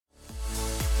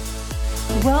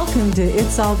Welcome to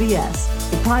It's All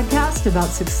BS, the podcast about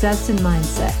success and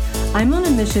mindset. I'm on a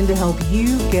mission to help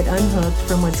you get unhooked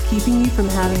from what's keeping you from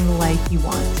having the life you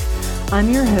want.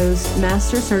 I'm your host,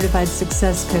 Master Certified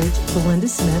Success Coach, Belinda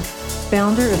Smith,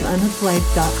 founder of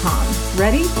unhookedlife.com.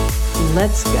 Ready?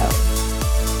 Let's go.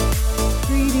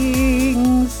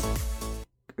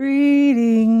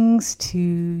 Greetings to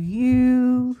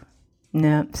you.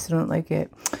 No, still don't like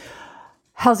it.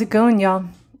 How's it going, y'all?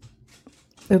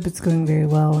 Hope it's going very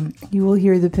well. You will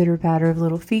hear the pitter patter of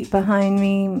little feet behind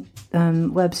me.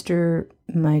 Webster,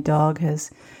 my dog,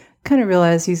 has kind of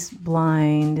realized he's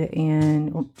blind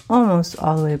and almost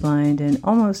all the way blind and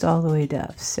almost all the way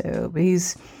deaf. So, but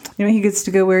he's, he gets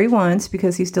to go where he wants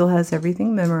because he still has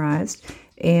everything memorized.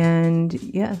 And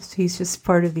yes, he's just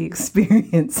part of the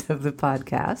experience of the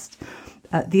podcast.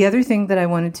 The other thing that I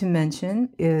wanted to mention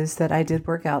is that I did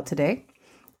work out today.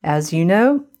 As you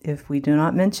know, if we do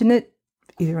not mention it,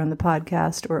 either on the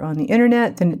podcast or on the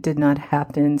internet, then it did not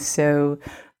happen. So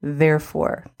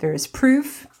therefore, there is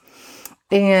proof.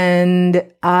 And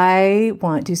I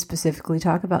want to specifically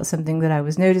talk about something that I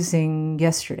was noticing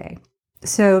yesterday.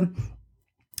 So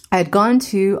I had gone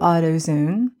to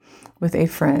AutoZone with a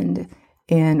friend,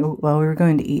 and we were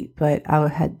going to eat, but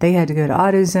they had to go to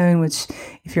AutoZone, which,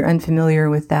 if you're unfamiliar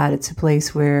with that, it's a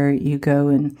place where you go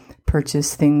and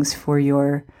purchase things for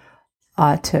your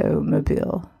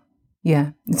automobile.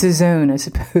 Yeah, it's a zone, I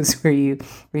suppose, where you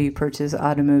purchase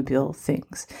automobile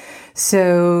things.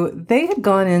 So they had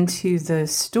gone into the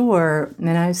store,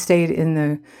 and I stayed in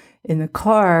the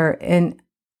car, and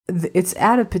it's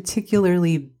at a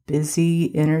particularly busy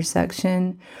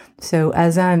intersection. So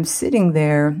as I'm sitting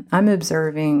there, I'm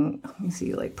observing, let me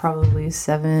see, like probably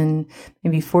 7,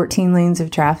 maybe 14 lanes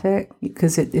of traffic,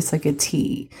 because it's like a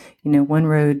T. One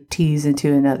road tees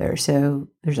into another, so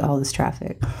there's all this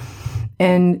traffic.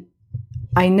 And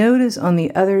I notice on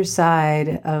the other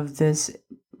side of this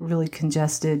really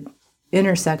congested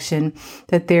intersection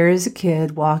that there is a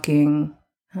kid walking.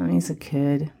 He's a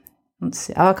kid. Let's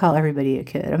see. I'll call everybody a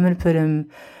kid. I'm going to put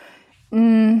him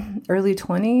early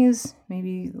 20s,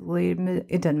 maybe late mid.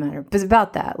 It doesn't matter. But it's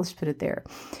about that. Let's put it there.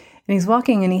 And he's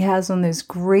walking, and he has on those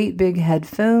great big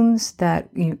headphones that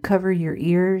cover your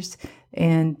ears,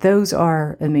 and those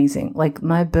are amazing. Like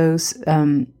my Bose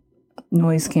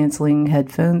noise canceling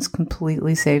headphones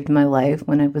completely saved my life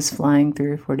when I was flying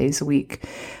 3 or 4 days a week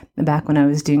back when I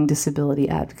was doing disability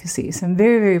advocacy. So I'm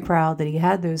very, very proud that he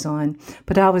had those on.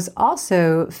 But I was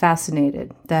also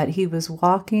fascinated that he was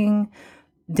walking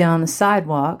down the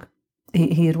sidewalk.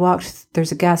 He had walked,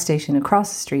 there's a gas station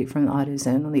across the street from the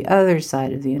AutoZone on the other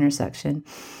side of the intersection.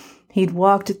 He'd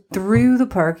walked through the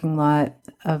parking lot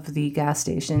of the gas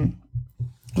station.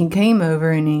 He came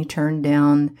over and he turned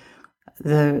down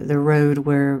the road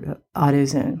where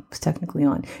AutoZone was technically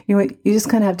on. You just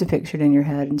kind of have to picture it in your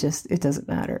head, and it doesn't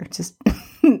matter. Just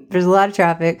there's a lot of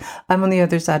traffic. I'm on the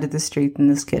other side of the street than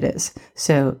this kid is.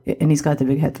 So, and he's got the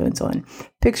big headphones on.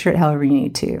 Picture it however you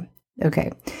need to.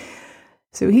 Okay.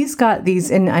 So he's got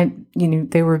these, and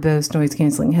they were both noise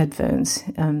canceling headphones.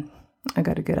 I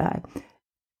got a good eye,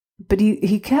 but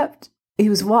he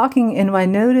was walking, and I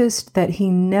noticed that he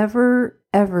never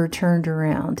ever turned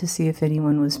around to see if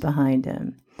anyone was behind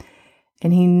him.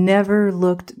 And he never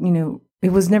looked, it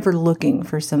was never looking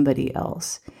for somebody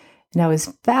else. And I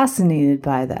was fascinated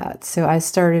by that. So I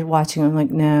started watching. I'm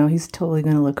like, no, he's totally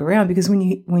going to look around, because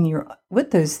when you're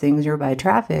with those things, you're by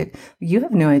traffic, you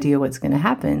have no idea what's going to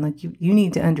happen. Like you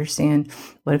need to understand,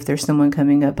 what if there's someone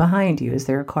coming up behind you? Is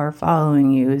there a car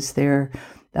following you? Is there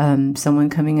someone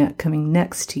coming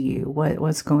next to you?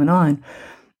 What's going on?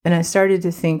 And I started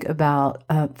to think about,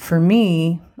 for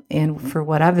me, and for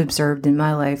what I've observed in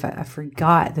my life, I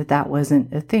forgot that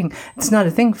wasn't a thing. It's not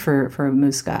a thing for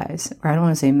most guys, or I don't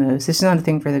want to say most. It's not a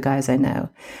thing for the guys I know,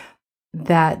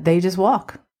 that they just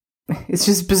walk. It's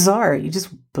just bizarre. You just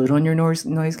put on your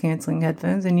noise canceling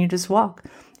headphones and you just walk.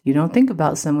 You don't think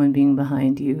about someone being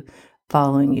behind you,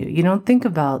 following you. You don't think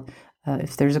about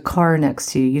if there's a car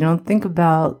next to you. You don't think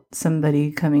about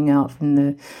somebody coming out from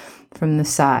the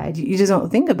side. You just don't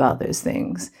think about those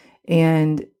things.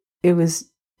 And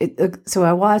so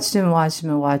I watched him,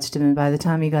 and by the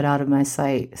time he got out of my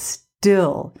sight,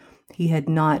 still, he had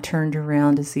not turned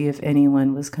around to see if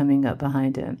anyone was coming up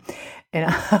behind him.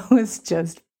 And I was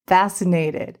just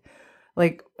fascinated.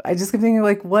 Like, I just kept thinking,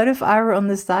 like, what if I were on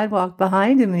the sidewalk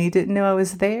behind him and he didn't know I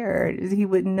was there? He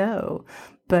wouldn't know.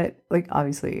 But, like,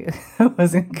 obviously, it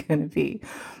wasn't going to be.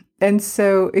 And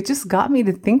so it just got me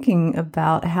to thinking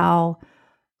about how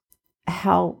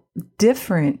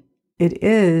different it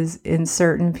is in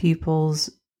certain people's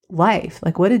life.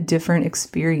 Like, what a different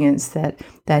experience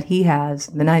that he has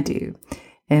than I do.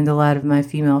 And a lot of my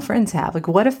female friends have. Like,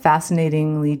 what a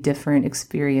fascinatingly different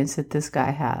experience that this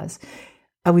guy has.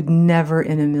 I would never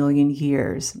in a million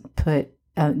years put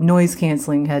noise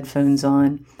canceling headphones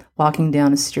on, walking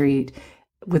down a street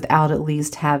without at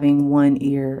least having one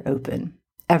ear open.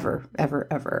 Ever, ever,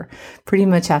 ever. Pretty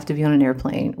much have to be on an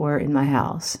airplane or in my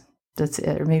house. That's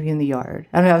it. Or maybe in the yard.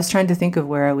 I mean, I was trying to think of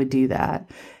where I would do that.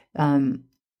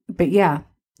 But yeah,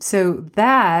 so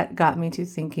that got me to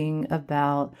thinking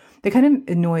about, that kind of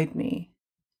annoyed me.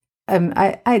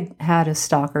 I had a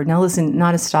stalker. Now listen,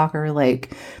 not a stalker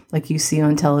like you see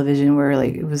on television where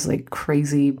like it was like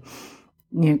crazy,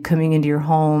 coming into your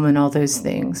home and all those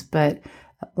things. But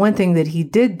one thing that he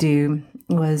did do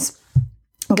was,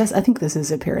 I think this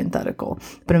is a parenthetical,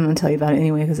 but I'm going to tell you about it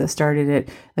anyway because I started it.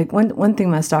 Like one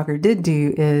thing my stalker did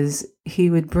do is he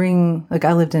would bring, like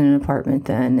I lived in an apartment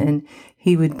then, and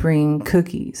he would bring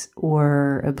cookies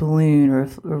or a balloon or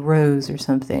a rose or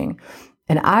something.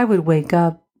 And I would wake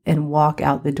up and walk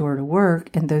out the door to work,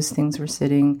 and those things were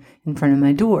sitting in front of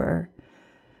my door.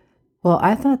 Well,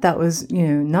 I thought that was,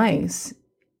 nice.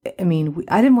 I mean,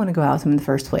 I didn't want to go out with him in the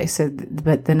first place. So,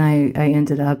 but then I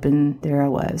ended up and there I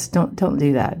was. Don't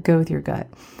do that. Go with your gut.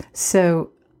 So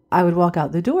I would walk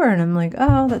out the door and I'm like,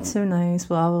 oh, that's so nice,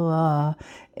 blah, blah, blah.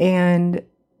 And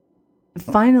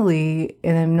finally,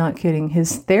 and I'm not kidding,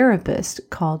 his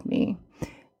therapist called me.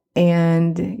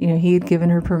 And, he had given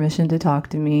her permission to talk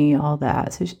to me, all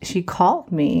that. So she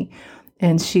called me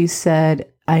and she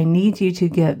said, I need you to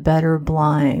get better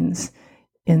blinds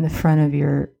in the front of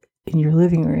in your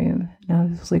living room. And I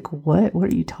was like, what are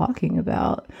you talking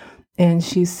about? And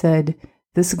she said,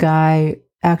 this guy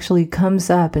actually comes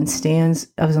up and stands,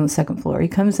 I was on the second floor. He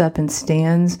comes up and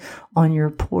stands on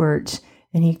your porch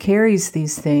and he carries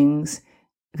these things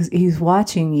because he's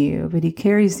watching you, but he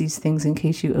carries these things in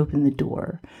case you open the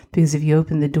door. Because if you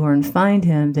open the door and find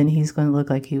him, then he's going to look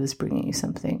like he was bringing you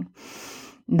something.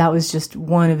 And that was just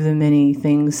one of the many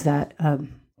things that I've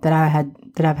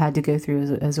had to go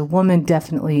through as a woman.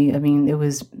 Definitely, I mean, it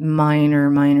was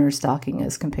minor stalking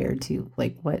as compared to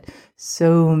like what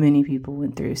so many people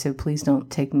went through. So please don't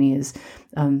take me as,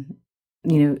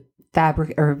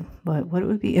 fabric or what it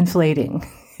would be, inflating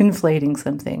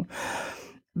something.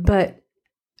 But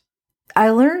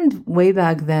I learned way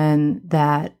back then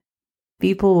that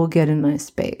people will get in my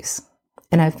space,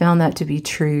 and I found that to be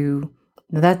true.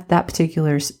 That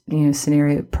particular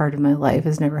scenario part of my life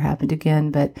has never happened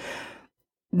again. But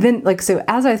then, so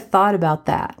as I thought about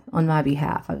that on my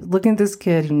behalf, I was looking at this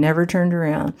kid who never turned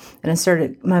around,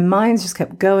 and my mind just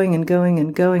kept going and going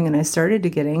and going, and I started to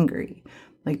get angry.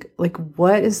 Like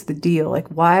what is the deal? Like,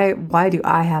 why do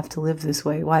I have to live this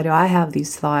way? Why do I have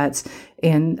these thoughts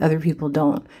and other people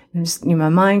don't? And just, my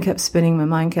mind kept spinning.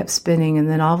 And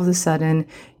then all of a sudden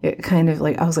it kind of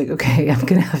I was like, okay, I'm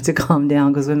going to have to calm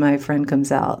down because when my friend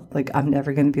comes out, I'm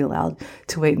never going to be allowed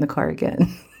to wait in the car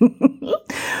again.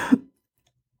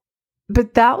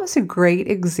 But that was a great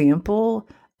example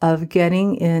of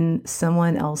getting in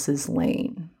someone else's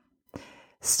lane.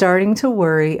 Starting to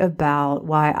worry about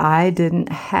why I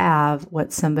didn't have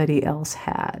what somebody else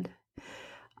had.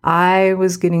 I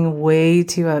was getting way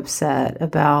too upset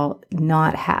about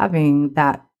not having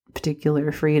that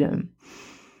particular freedom.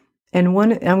 And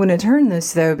I'm going to turn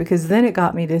this though, because then it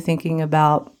got me to thinking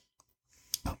about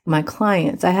my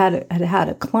clients. I had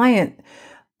a client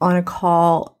on a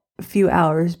call a few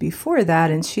hours before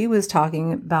that, and she was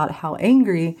talking about how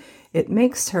angry it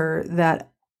makes her that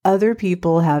other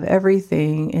people have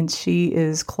everything and she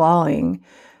is clawing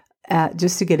at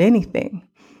just to get anything.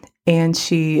 And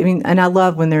and I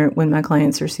love when my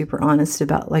clients are super honest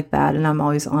about like that. And I'm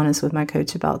always honest with my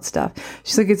coach about stuff.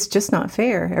 She's like, it's just not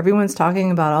fair. Everyone's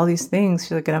talking about all these things.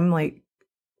 She's like, and I'm like,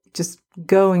 just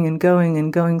going and going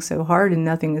and going so hard and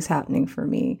nothing is happening for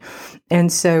me. And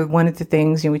so one of the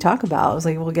things, we talk about was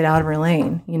like, we'll get out of her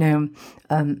lane,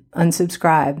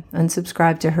 unsubscribe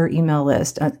to her email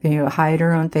list, hide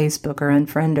her on Facebook or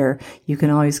unfriend her. You can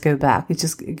always go back. It's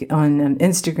just on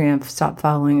Instagram, stop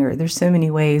following her. There's so many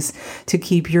ways to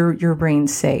keep your brain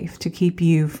safe, to keep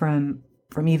you from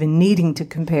even needing to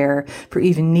compare, for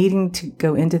even needing to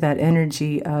go into that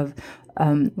energy of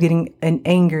getting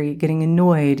angry, getting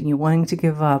annoyed, wanting to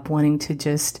give up, wanting to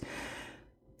just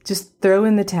throw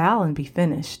in the towel and be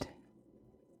finished.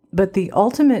 But the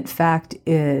ultimate fact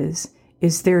is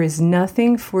there is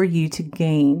nothing for you to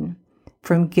gain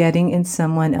from getting in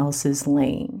someone else's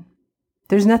lane.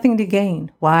 There's nothing to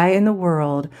gain. Why in the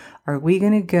world are we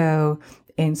going to go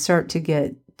and start to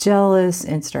get jealous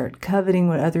and start coveting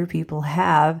what other people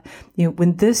have,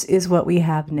 when this is what we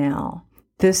have now?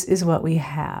 This is what we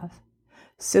have.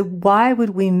 So why would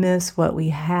we miss what we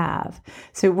have?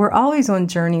 So we're always on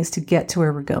journeys to get to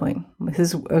where we're going.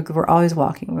 We're always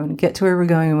walking. We want to get to where we're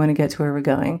going. We want to get to where we're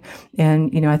going.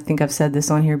 And, I think I've said this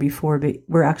on here before, but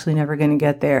we're actually never going to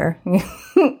get there.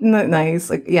 Not nice.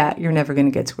 You're never going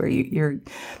to get to where you're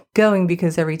going,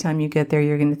 because every time you get there,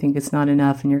 you're going to think it's not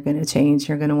enough and you're going to change.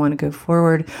 You're going to want to go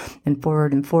forward and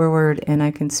forward and forward. And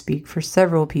I can speak for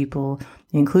several people,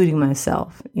 including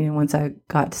myself. Once I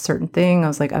got to a certain thing, I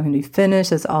was like, I'm going to be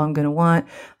finished. That's all I'm going to want.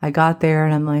 I got there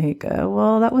and I'm like,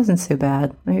 well, that wasn't so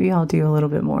bad. Maybe I'll do a little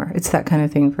bit more. It's that kind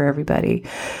of thing for everybody.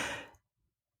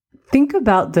 Think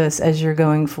about this as you're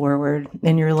going forward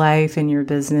in your life, in your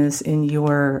business, in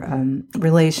your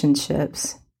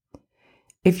relationships.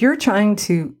 If you're trying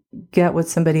to get what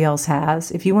somebody else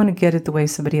has, if you want to get it the way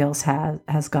somebody else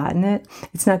has gotten it,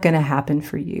 it's not going to happen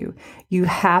for you. You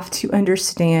have to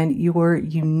understand your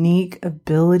unique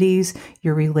abilities,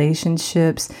 your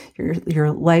relationships,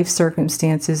 your life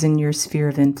circumstances, and your sphere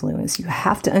of influence. You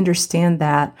have to understand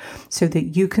that so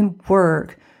that you can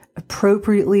work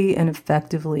appropriately and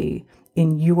effectively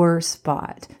in your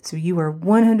spot. So you are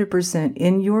 100%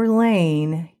 in your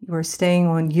lane. You are staying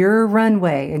on your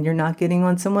runway and you're not getting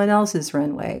on someone else's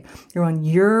runway. You're on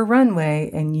your runway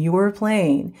and your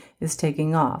plane is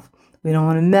taking off. We don't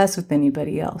want to mess with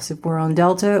anybody else. If we're on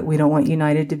Delta, we don't want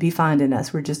United to be finding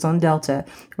us. We're just on Delta.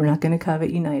 We're not going to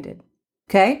covet United.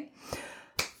 Okay?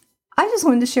 I just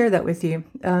wanted to share that with you.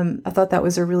 I thought that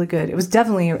was it was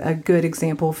definitely a good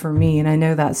example for me. And I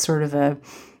know that's sort of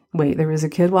there was a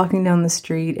kid walking down the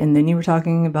street and then you were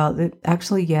talking about that.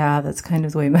 Actually, yeah, that's kind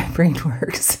of the way my brain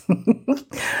works.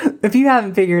 If you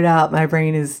haven't figured out my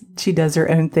brain she does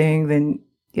her own thing, then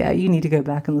yeah, you need to go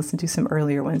back and listen to some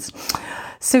earlier ones.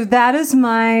 So that is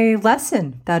my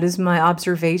lesson. That is my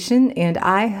observation. And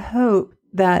I hope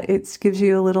that it gives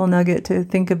you a little nugget to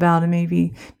think about and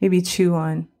maybe chew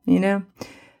on.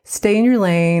 Stay in your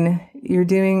lane. You're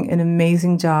doing an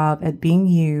amazing job at being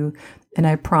you. And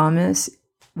I promise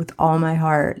with all my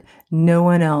heart, no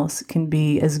one else can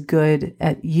be as good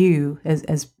at you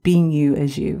as being you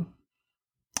as you.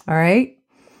 All right?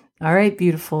 All right,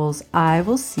 beautifuls. I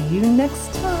will see you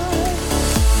next time.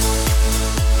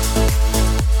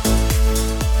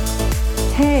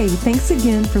 Hey, thanks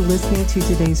again for listening to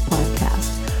today's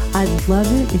podcast. I'd love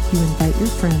it if you invite your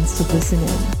friends to listen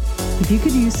in. If you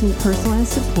could use some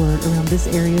personalized support around this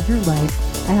area of your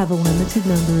life, I have a limited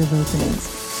number of openings.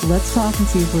 So let's talk and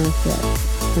see if we're a fit.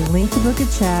 The link to book a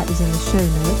chat is in the show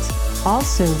notes.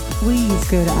 Also, please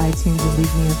go to iTunes and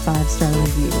leave me a 5-star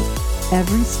review.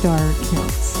 Every star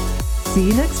counts. See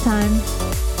you next time.